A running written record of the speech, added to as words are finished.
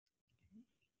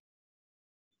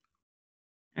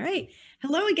All right.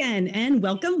 Hello again, and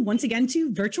welcome once again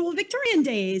to Virtual Victorian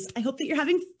Days. I hope that you're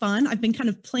having fun. I've been kind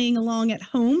of playing along at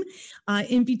home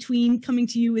in between coming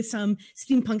to you with some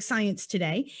steampunk science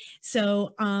today.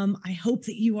 So I hope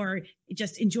that you are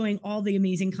just enjoying all the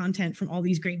amazing content from all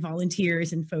these great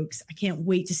volunteers and folks. I can't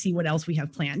wait to see what else we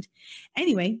have planned.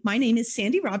 Anyway, my name is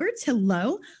Sandy Roberts.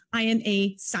 Hello. I am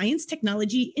a science,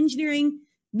 technology, engineering,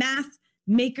 math,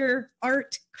 maker,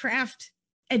 art, craft,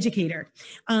 educator.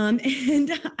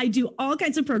 And I do all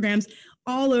kinds of programs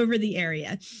all over the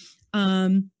area.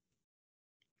 So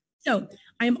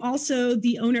I'm also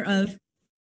the owner of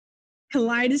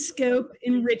Kaleidoscope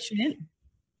Enrichment.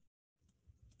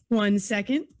 One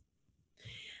second.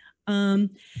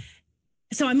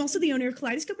 So I'm also the owner of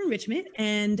Kaleidoscope Enrichment,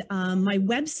 and my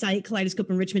website,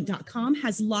 kaleidoscopeenrichment.com,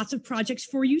 has lots of projects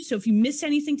for you. So if you miss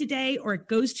anything today or it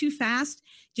goes too fast,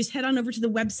 just head on over to the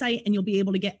website and you'll be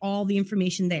able to get all the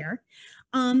information there.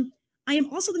 I am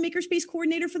also the Makerspace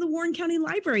Coordinator for the Warren County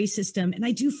Library System, and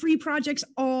I do free projects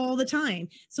all the time.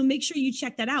 So make sure you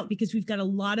check that out because we've got a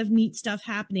lot of neat stuff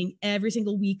happening every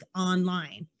single week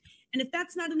online. And if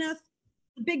that's not enough,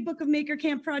 the Big Book of Maker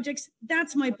Camp Projects,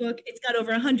 that's my book. It's got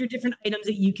over 100 different items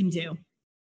that you can do.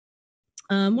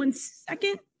 One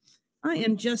second. I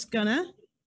am just gonna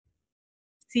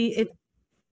see if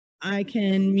I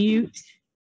can mute.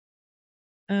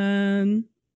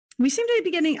 We seem to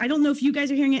be getting, I don't know if you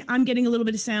guys are hearing it, I'm getting a little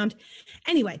bit of sound.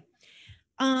 Anyway,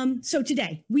 so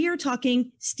today we are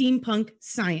talking steampunk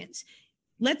science.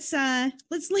 Let's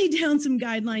lay down some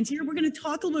guidelines here. We're gonna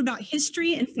talk a little bit about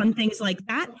history and fun things like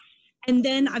that. And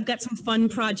then I've got some fun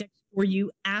projects for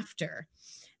you after.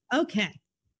 Okay.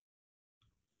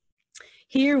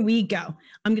 Here we go.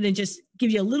 I'm going to just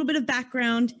give you a little bit of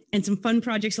background and some fun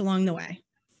projects along the way.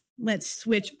 Let's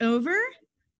switch over.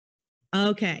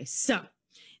 Okay, so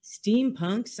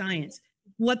steampunk science.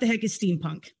 What the heck is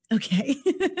steampunk? Okay.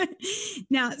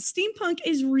 Now, steampunk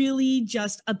is really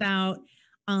just about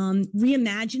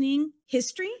reimagining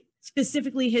history,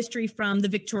 specifically history from the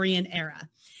Victorian era.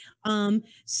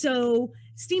 So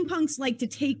steampunks like to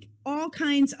take all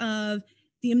kinds of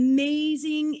the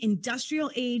amazing industrial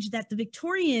age that the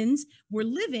Victorians were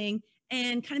living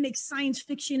and kind of make science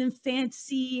fiction and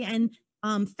fantasy and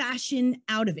fashion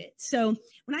out of it. So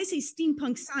when I say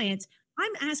steampunk science,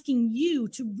 I'm asking you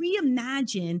to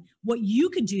reimagine what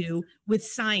you could do with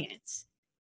science.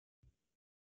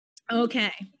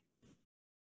 Okay.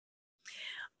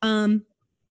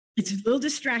 It's a little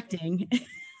distracting.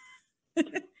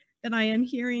 That I am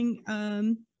hearing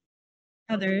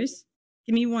others.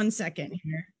 Give me 1 second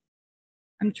here.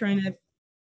 I'm trying to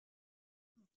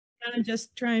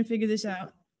just try and figure this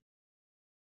out.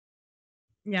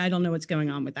 Yeah, I don't know what's going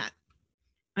on with that.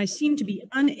 I seem to be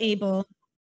unable.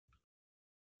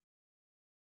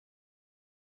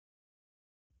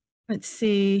 Let's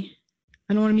see.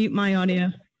 I don't want to mute my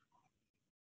audio.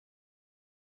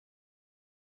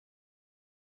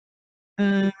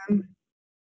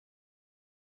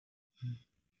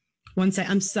 One sec.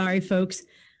 I'm sorry, folks.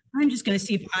 I'm just going to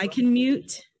see if I can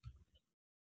mute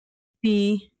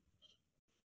I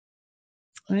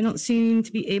don't seem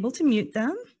to be able to mute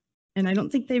them, and I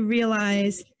don't think they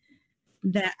realize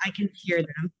that I can hear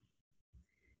them.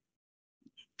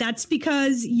 That's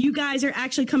because you guys are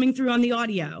actually coming through on the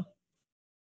audio.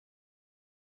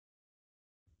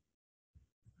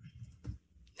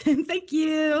 Thank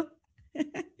you.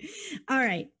 All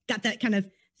right. Got that kind of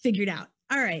figured out.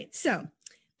 All right. So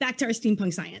back to our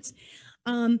steampunk science.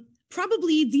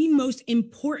 Probably the most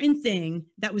important thing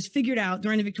that was figured out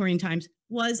during the Victorian times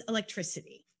was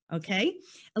electricity, okay?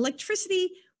 Electricity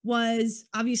was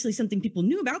obviously something people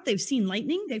knew about. They've seen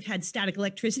lightning. They've had static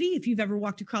electricity. If you've ever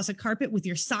walked across a carpet with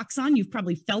your socks on, you've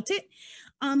probably felt it.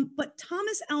 But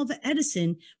Thomas Alva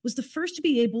Edison was the first to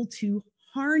be able to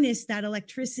harness that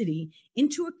electricity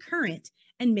into a current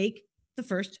and make the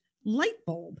first light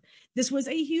bulb. This was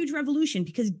a huge revolution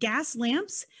because gas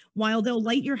lamps, while they'll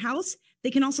light your house,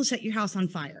 they can also set your house on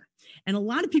fire. And a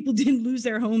lot of people didn't lose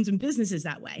their homes and businesses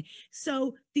that way.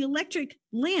 So the electric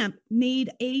lamp made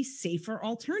a safer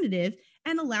alternative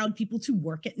and allowed people to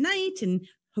work at night and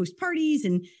host parties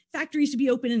and factories to be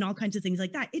open and all kinds of things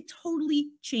like that. It totally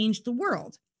changed the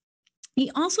world. He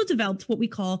also developed what we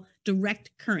call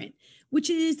direct current, which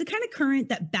is the kind of current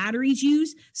that batteries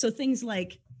use. So things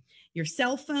like your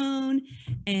cell phone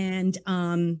and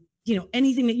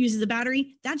anything that uses a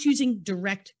battery, that's using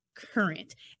direct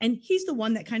current. And he's the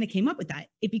one that kind of came up with that.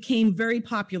 It became very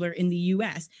popular in the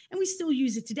US and we still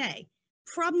use it today.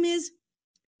 Problem is,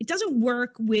 it doesn't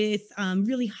work with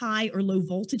really high or low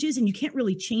voltages and you can't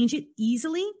really change it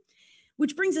easily,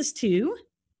 which brings us to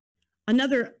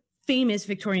another famous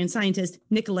Victorian scientist,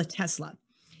 Nikola Tesla.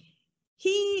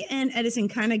 He and Edison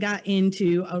kind of got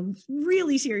into a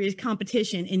really serious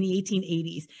competition in the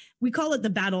 1880s. We call it the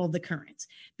Battle of the Currents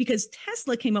because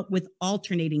Tesla came up with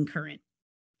alternating current.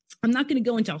 I'm not going to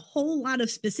go into a whole lot of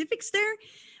specifics there,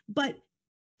 but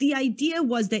the idea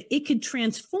was that it could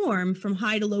transform from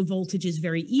high to low voltages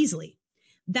very easily.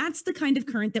 That's the kind of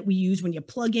current that we use when you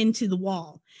plug into the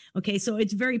wall. Okay, so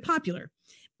it's very popular.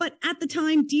 But at the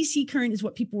time, DC current is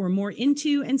what people were more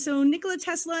into. And so Nikola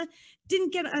Tesla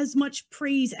didn't get as much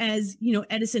praise as,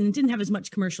 Edison, and didn't have as much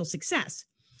commercial success.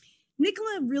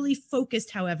 Nikola really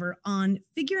focused, however, on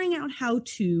figuring out how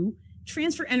to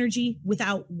transfer energy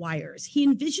without wires. He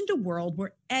envisioned a world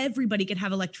where everybody could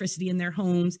have electricity in their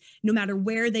homes, no matter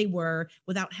where they were,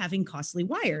 without having costly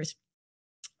wires.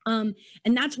 And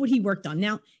that's what he worked on.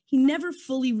 Now, he never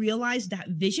fully realized that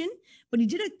vision, but he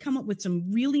did come up with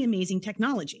some really amazing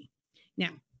technology. Now,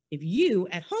 if you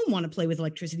at home want to play with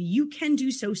electricity, you can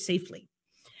do so safely.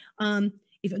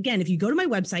 If you go to my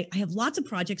website, I have lots of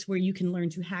projects where you can learn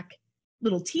to hack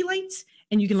little tea lights,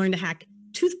 and you can learn to hack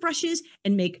toothbrushes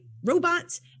and make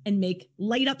robots and make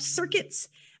light up circuits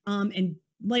and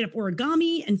light up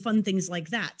origami and fun things like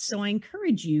that. So I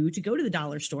encourage you to go to the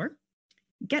dollar store,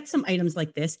 get some items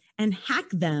like this and hack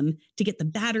them to get the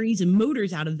batteries and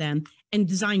motors out of them and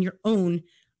design your own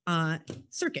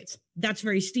circuits. That's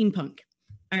very steampunk.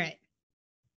 All right,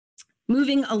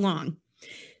 moving along.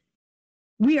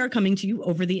 We are coming to you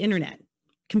over the internet.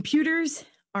 Computers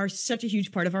are such a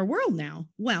huge part of our world now.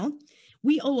 Well,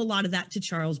 we owe a lot of that to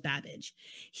Charles Babbage.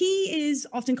 He is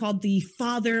often called the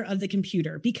father of the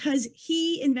computer because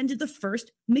he invented the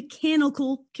first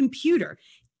mechanical computer.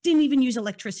 Didn't even use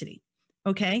electricity.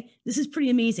 Okay, this is pretty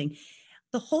amazing.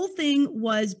 The whole thing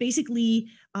was basically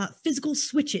physical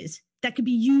switches that could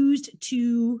be used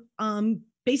to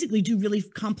basically do really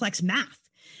complex math.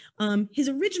 His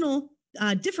original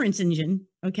difference engine,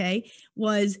 okay,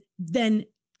 was then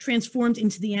transformed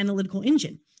into the analytical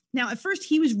engine. Now, at first,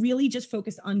 he was really just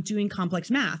focused on doing complex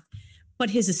math, but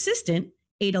his assistant,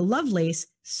 Ada Lovelace,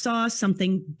 saw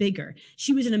something bigger.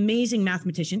 She was an amazing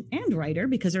mathematician and writer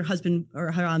because her husband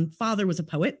or her father was a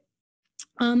poet.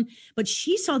 But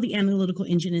she saw the analytical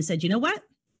engine and said, you know what?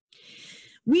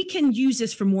 We can use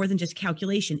this for more than just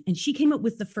calculation. And she came up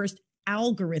with the first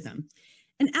algorithm.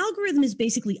 An algorithm is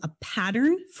basically a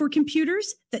pattern for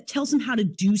computers that tells them how to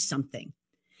do something.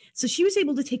 So she was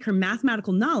able to take her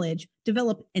mathematical knowledge,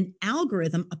 develop an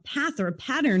algorithm, a path or a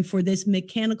pattern for this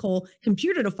mechanical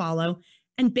computer to follow,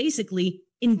 and basically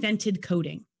invented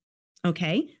coding.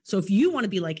 Okay, so if you want to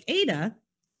be like Ada,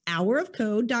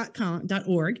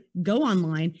 hourofcode.org, go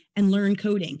online and learn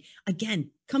coding.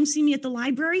 Again, come see me at the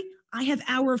library. I have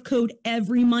Hour of Code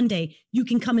every Monday. You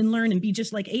can come and learn and be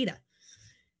just like Ada.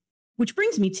 Which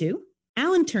brings me to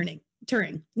Alan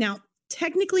Turing. Now,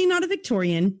 technically not a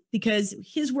Victorian because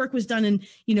his work was done in,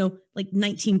 like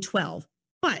 1912.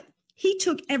 But he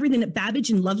took everything that Babbage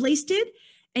and Lovelace did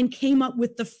and came up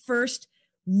with the first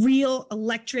real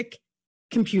electric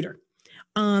computer.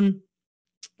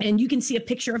 And you can see a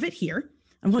picture of it here.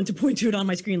 I want to point to it on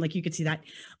my screen like you could see that.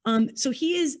 So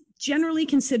he is generally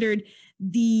considered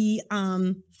the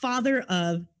father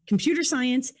of computer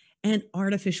science and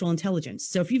artificial intelligence.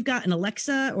 So if you've got an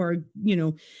Alexa or,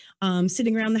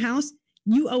 sitting around the house,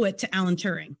 you owe it to Alan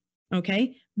Turing.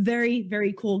 Okay. Very,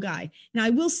 very cool guy. Now, I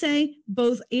will say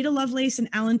both Ada Lovelace and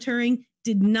Alan Turing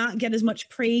did not get as much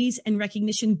praise and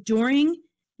recognition during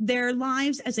their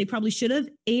lives as they probably should have.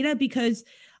 Ada, because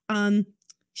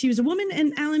she was a woman,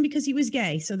 and Alan, because he was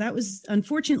gay. So that was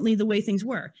unfortunately the way things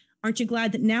were. Aren't you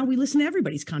glad that now we listen to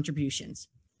everybody's contributions?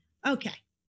 Okay.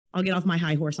 I'll get off my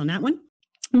high horse on that one.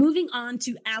 Moving on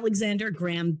to Alexander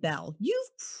Graham Bell. You've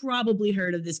probably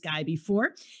heard of this guy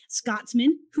before.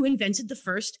 Scotsman who invented the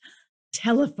first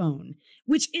telephone,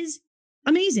 which is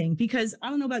amazing because I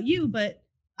don't know about you, but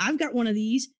I've got one of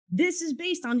these. This is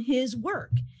based on his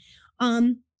work.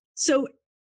 So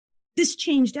this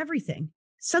changed everything.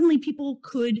 Suddenly people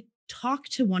could talk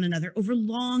to one another over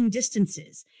long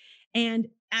distances. And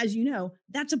as you know,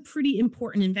 that's a pretty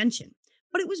important invention.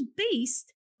 But it was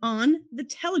based on the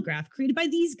telegraph created by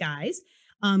these guys,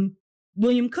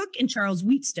 William Cooke and Charles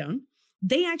Wheatstone.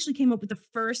 They actually came up with the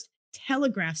first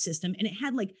telegraph system, and it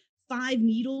had like 5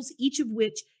 needles, each of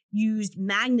which used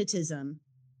magnetism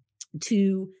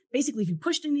to basically, if you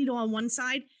pushed a needle on one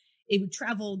side, it would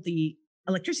travel, the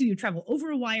electricity would travel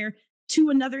over a wire to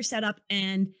another setup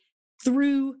and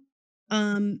through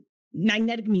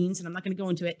magnetic means, and I'm not going to go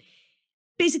into it,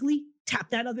 basically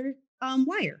tap that other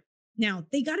wire. Now,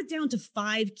 they got it down to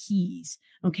 5 keys,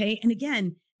 okay? And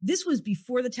again, this was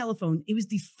before the telephone. It was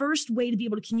the first way to be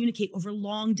able to communicate over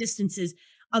long distances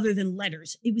other than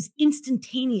letters. It was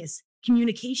instantaneous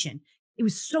communication. It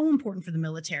was so important for the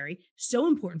military, so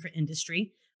important for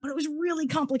industry, but it was really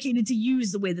complicated to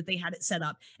use the way that they had it set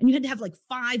up. And you had to have like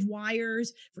 5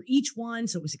 wires for each one,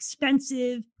 so it was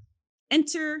expensive.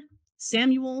 Enter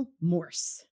Samuel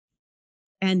Morse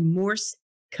and Morse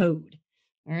code.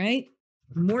 All right,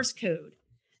 Morse code,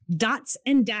 dots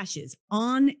and dashes,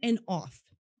 on and off.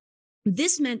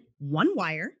 This meant 1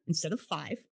 wire instead of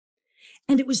 5.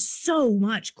 And it was so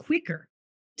much quicker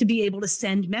to be able to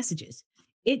send messages.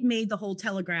 It made the whole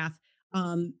telegraph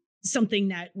something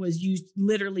that was used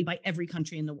literally by every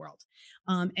country in the world.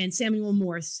 And Samuel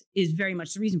Morse is very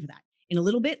much the reason for that. In a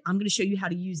little bit, I'm going to show you how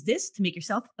to use this to make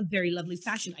yourself a very lovely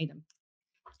fashion item.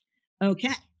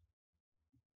 Okay.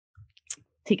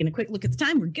 Taking a quick look at the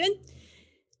time. We're good.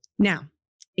 Now,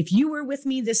 if you were with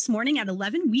me this morning at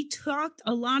 11, we talked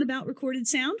a lot about recorded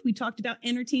sound. We talked about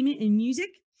entertainment and music.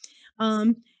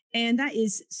 And that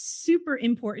is super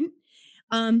important.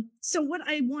 So what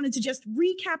I wanted to just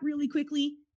recap really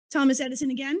quickly, Thomas Edison,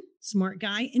 again, smart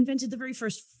guy, invented the very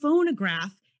first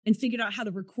phonograph and figured out how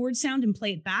to record sound and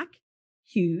play it back.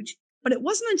 Huge. But it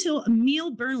wasn't until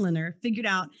Emil Berliner figured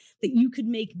out that you could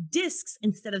make discs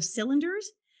instead of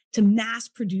cylinders to mass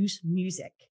produce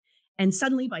music. And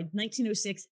suddenly by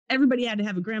 1906, everybody had to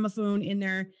have a gramophone in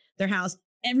their house.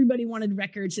 Everybody wanted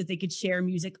records that they could share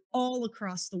music all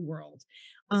across the world.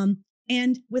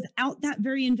 And without that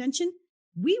very invention,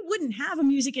 we wouldn't have a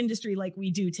music industry like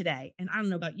we do today. And I don't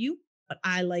know about you, but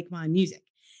I like my music.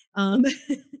 All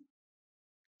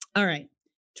right,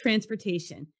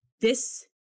 transportation. This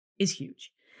is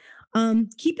huge.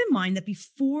 Keep in mind that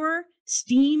before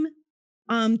steam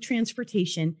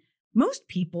transportation, most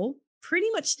people pretty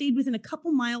much stayed within a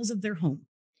couple miles of their home.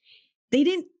 They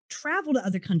didn't travel to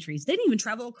other countries. They didn't even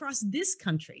travel across this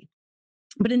country.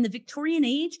 But in the Victorian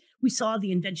age, we saw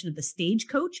the invention of the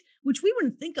stagecoach, which we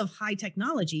wouldn't think of high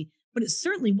technology, but it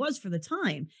certainly was for the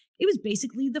time. It was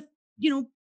basically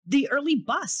the early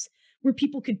bus where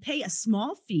people could pay a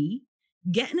small fee,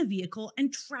 get in a vehicle,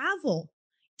 and travel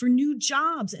for new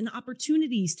jobs and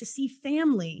opportunities to see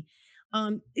family.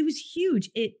 It was huge.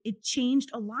 It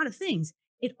changed a lot of things.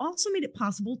 It also made it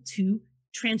possible to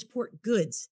transport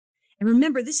goods. And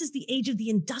remember, this is the age of the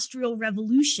Industrial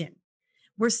Revolution,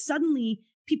 where suddenly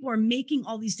people are making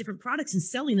all these different products and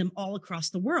selling them all across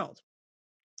the world.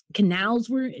 Canals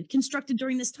were constructed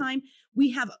during this time. We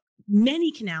have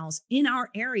many canals in our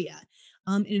area.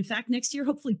 And in fact, next year,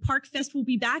 hopefully Park Fest will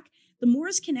be back. The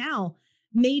Morris Canal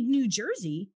made New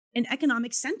Jersey an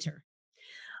economic center.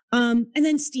 And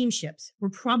then steamships were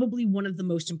probably one of the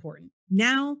most important.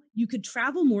 Now you could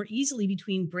travel more easily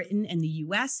between Britain and the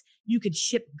US. You could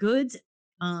ship goods.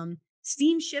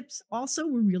 Steamships also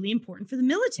were really important for the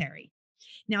military.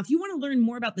 Now, if you want to learn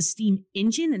more about the steam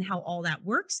engine and how all that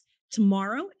works,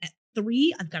 tomorrow at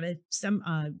 3, I've got some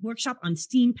workshop on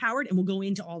steam powered, and we'll go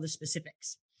into all the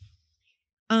specifics.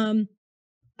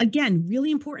 Again,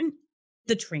 really important,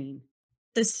 the train,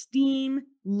 the steam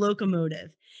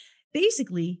locomotive.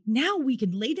 Basically, now we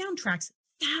could lay down tracks.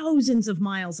 Thousands of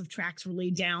miles of tracks were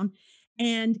laid down,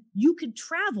 and you could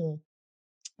travel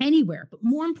anywhere. But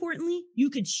more importantly, you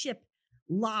could ship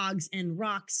logs and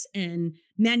rocks and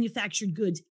manufactured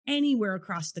goods anywhere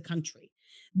across the country.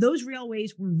 Those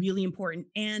railways were really important,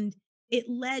 and it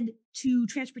led to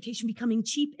transportation becoming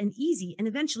cheap and easy, and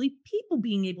eventually people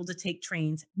being able to take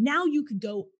trains. Now you could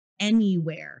go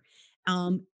anywhere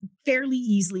fairly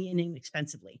easily and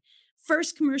inexpensively.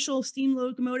 First commercial steam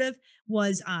locomotive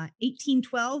was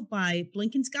 1812 by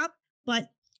Blenkinsop, but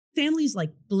families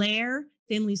like Blair,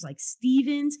 families like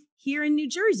Stevens here in New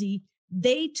Jersey,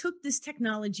 they took this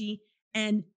technology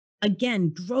and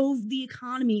again drove the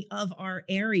economy of our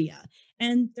area.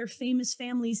 And they're famous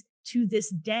families to this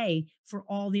day for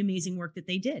all the amazing work that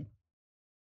they did.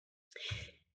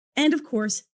 And of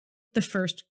course, the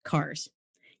first cars.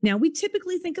 Now, we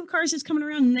typically think of cars as coming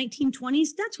around in the 1920s.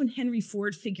 That's when Henry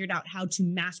Ford figured out how to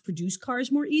mass produce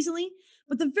cars more easily.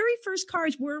 But the very first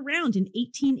cars were around in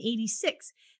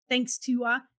 1886, thanks to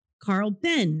Carl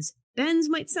Benz. Benz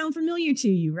might sound familiar to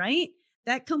you, right?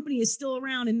 That company is still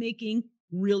around and making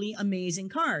really amazing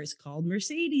cars called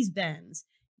Mercedes-Benz.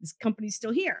 This company's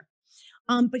still here.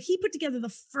 But he put together the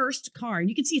first car. And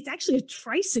you can see it's actually a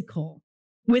tricycle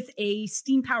with a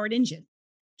steam-powered engine,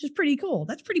 which is pretty cool.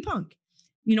 That's pretty punk.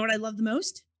 You know what I love the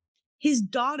most? His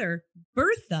daughter,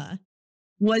 Bertha,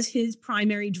 was his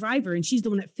primary driver, and she's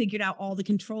the one that figured out all the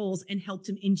controls and helped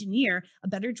him engineer a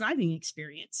better driving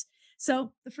experience.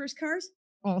 So the first cars,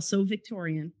 also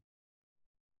Victorian.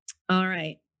 All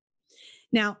right.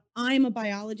 Now, I'm a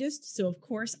biologist, so of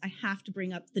course I have to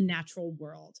bring up the natural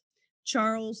world.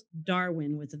 Charles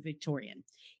Darwin was a Victorian.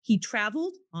 He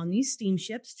traveled on these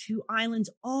steamships to islands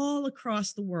all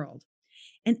across the world.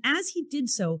 And as he did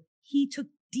so, he took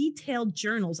detailed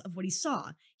journals of what he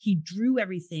saw. He drew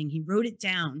everything, he wrote it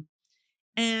down,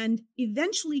 and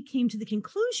eventually came to the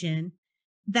conclusion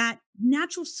that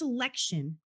natural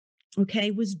selection,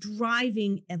 okay, was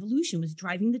driving evolution, was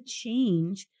driving the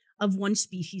change of one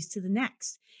species to the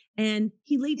next. And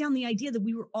he laid down the idea that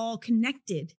we were all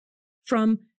connected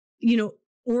from,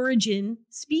 origin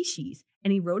species.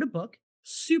 And he wrote a book,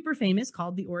 super famous,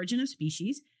 called The Origin of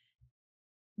Species.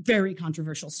 Very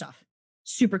controversial stuff,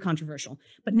 super controversial.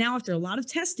 But now, after a lot of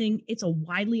testing, it's a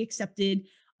widely accepted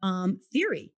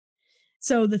theory.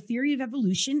 So the theory of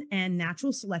evolution and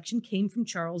natural selection came from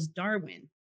Charles Darwin.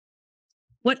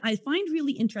 What I find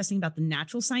really interesting about the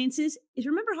natural sciences is,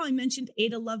 remember how I mentioned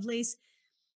Ada Lovelace?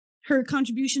 Her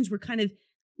contributions were kind of,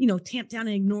 tamped down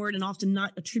and ignored and often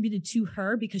not attributed to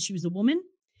her because she was a woman.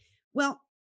 Well,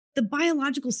 the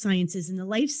biological sciences and the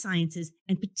life sciences,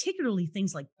 and particularly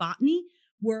things like botany,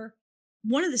 were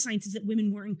one of the sciences that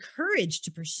women were encouraged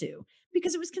to pursue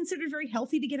because it was considered very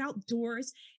healthy to get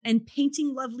outdoors, and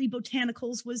painting lovely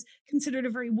botanicals was considered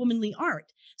a very womanly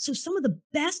art. So some of the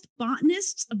best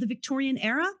botanists of the Victorian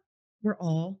era were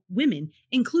all women,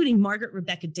 including Margaret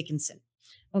Rebecca Dickinson.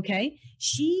 Okay.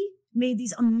 She made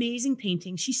these amazing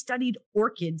paintings. She studied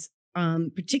orchids,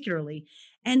 particularly,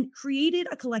 and created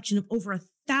a collection of over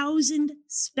 1,000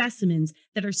 specimens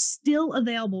that are still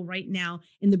available right now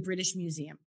in the British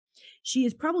Museum. She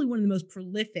is probably one of the most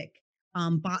prolific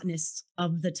botanists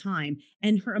of the time,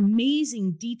 and her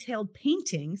amazing detailed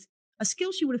paintings, a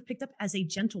skill she would have picked up as a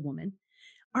gentlewoman,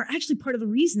 are actually part of the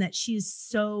reason that she is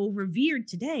so revered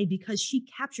today, because she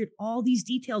captured all these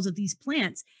details of these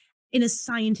plants in a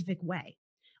scientific way.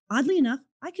 Oddly enough,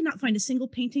 I could not find a single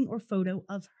painting or photo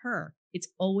of her. It's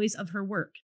always of her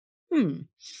work.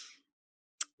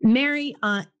 Mary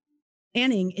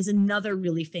Anning is another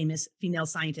really famous female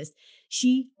scientist.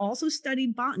 She also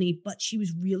studied botany, but she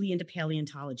was really into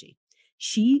paleontology.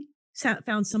 She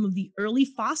found some of the early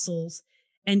fossils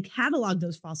and cataloged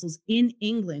those fossils in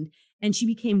England, and she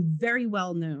became very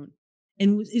well known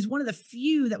and is one of the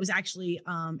few that was actually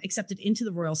accepted into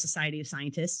the Royal Society of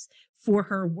Scientists for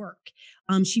her work.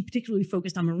 She particularly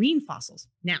focused on marine fossils.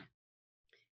 Now,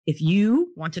 if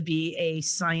you want to be a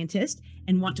scientist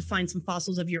and want to find some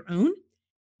fossils of your own,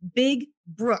 Big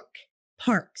Brook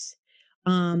Parks,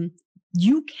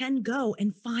 you can go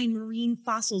and find marine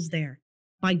fossils there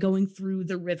by going through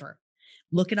the river.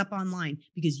 Look it up online,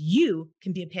 because you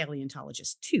can be a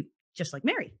paleontologist too, just like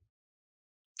Mary.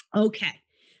 Okay,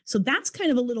 so that's kind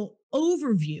of a little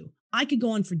overview. I could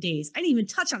go on for days. I didn't even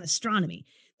touch on astronomy.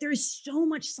 There is so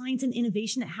much science and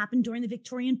innovation that happened during the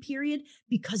Victorian period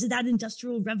because of that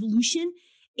Industrial Revolution.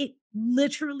 It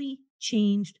literally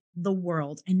changed the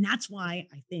world. And that's why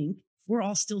I think we're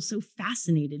all still so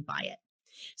fascinated by it.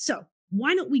 So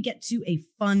why don't we get to a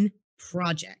fun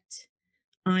project?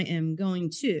 I am going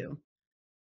to,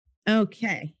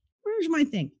 okay, where's my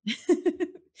thing?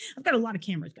 I've got a lot of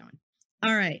cameras going.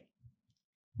 All right.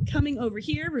 Coming over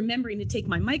here, remembering to take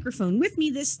my microphone with me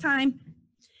this time.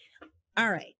 All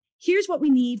right, here's what we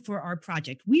need for our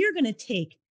project. We are going to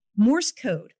take Morse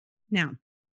code. Now,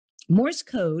 Morse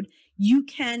code, you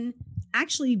can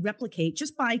actually replicate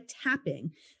just by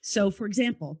tapping. So, for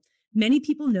example, many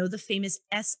people know the famous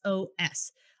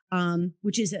SOS,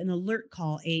 which is an alert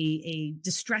call, a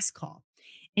distress call.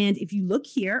 And if you look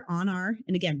here on our,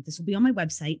 and again, this will be on my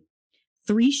website,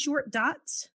 3 short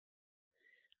dots,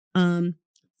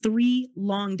 3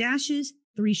 long dashes,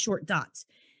 3 short dots.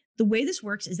 The way this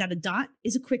works is that a dot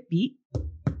is a quick beat.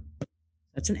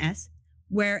 That's an S.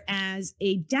 Whereas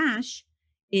a dash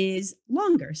is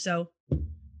longer. So, all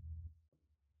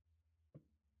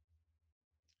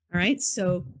right.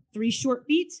 So 3 short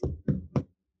beats.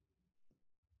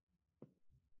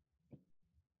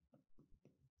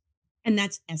 And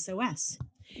that's SOS.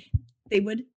 They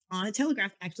would, on a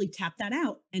telegraph, actually tap that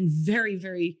out. And very,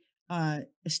 very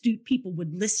astute people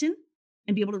would listen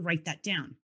and be able to write that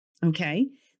down. Okay.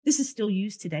 This is still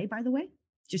used today, by the way,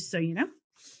 just so you know.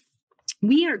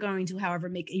 We are going to, however,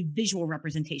 make a visual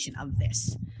representation of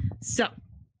this. So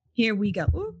here we go.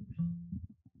 Ooh,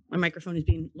 my microphone is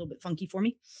being a little bit funky for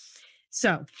me.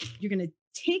 So you're going to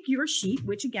take your sheet,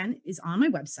 which again is on my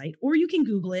website, or you can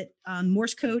Google it.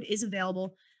 Morse code is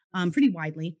available pretty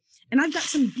widely. And I've got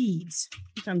some beads,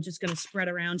 which I'm just going to spread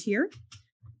around here.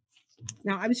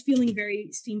 Now, I was feeling very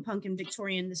steampunk and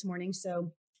Victorian this morning,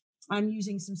 so I'm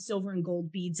using some silver and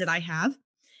gold beads that I have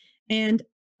and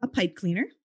a pipe cleaner.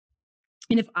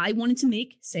 And if I wanted to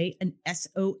make, say, an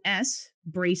SOS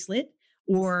bracelet,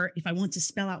 or if I want to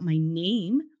spell out my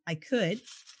name, I could.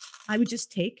 I would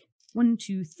just take 1,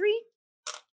 2, 3,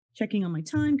 checking on my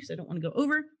time because I don't want to go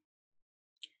over.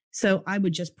 So I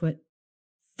would just put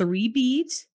 3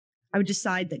 beads. I would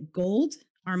decide that gold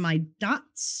are my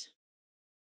dots.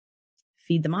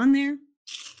 Feed them on there.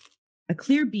 A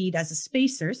clear bead as a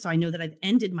spacer, so I know that I've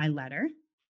ended my letter.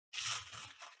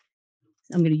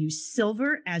 I'm going to use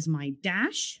silver as my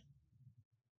dash.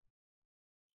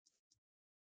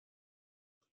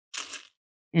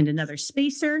 And another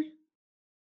spacer.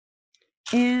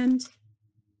 And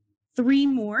 3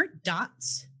 more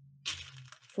dots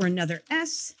for another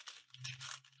S.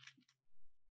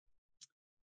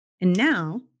 And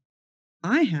now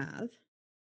I have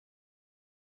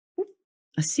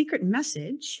a secret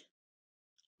message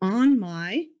on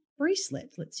my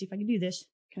bracelet. Let's see if I can do this.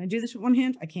 Can I do this with one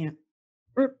hand? I can't.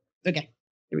 Okay,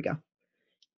 here we go.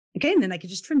 Okay, and then I could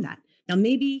just trim that. Now,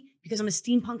 maybe because I'm a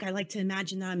steampunk, I like to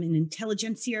imagine that I'm an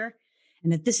intelligencer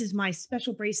and that this is my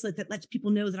special bracelet that lets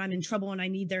people know that I'm in trouble and I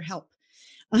need their help.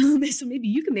 So maybe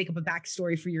you can make up a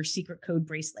backstory for your secret code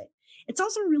bracelet. It's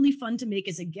also really fun to make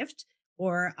as a gift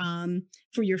or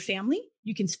for your family.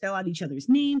 You can spell out each other's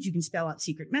names. You can spell out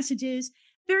secret messages.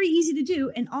 Very easy to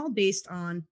do, and all based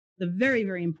on the very,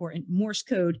 very important Morse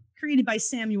code created by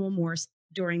Samuel Morse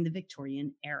during the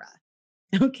Victorian era.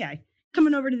 Okay,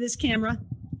 coming over to this camera.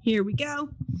 Here we go.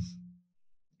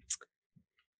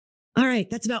 All right,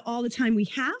 that's about all the time we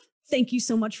have. Thank you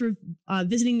so much for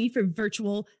visiting me for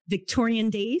virtual Victorian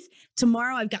days.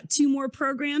 Tomorrow, I've got 2 more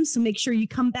programs, so make sure you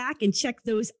come back and check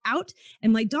those out.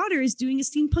 And my daughter is doing a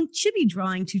steampunk chibi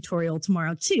drawing tutorial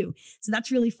tomorrow, too. So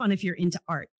that's really fun if you're into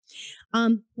art.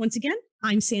 Once again,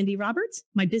 I'm Sandy Roberts.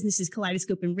 My business is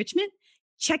Kaleidoscope Enrichment.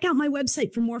 Check out my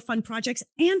website for more fun projects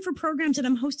and for programs that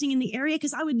I'm hosting in the area,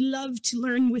 because I would love to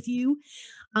learn with you.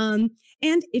 And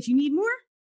if you need more,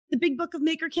 the Big Book of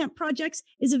Maker Camp projects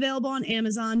is available on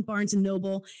Amazon, Barnes &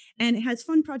 Noble, and it has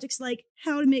fun projects like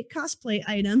how to make cosplay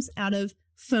items out of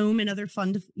foam and other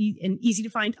fun and easy to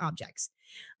find objects.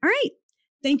 All right.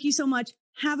 Thank you so much.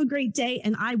 Have a great day,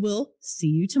 and I will see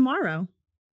you tomorrow.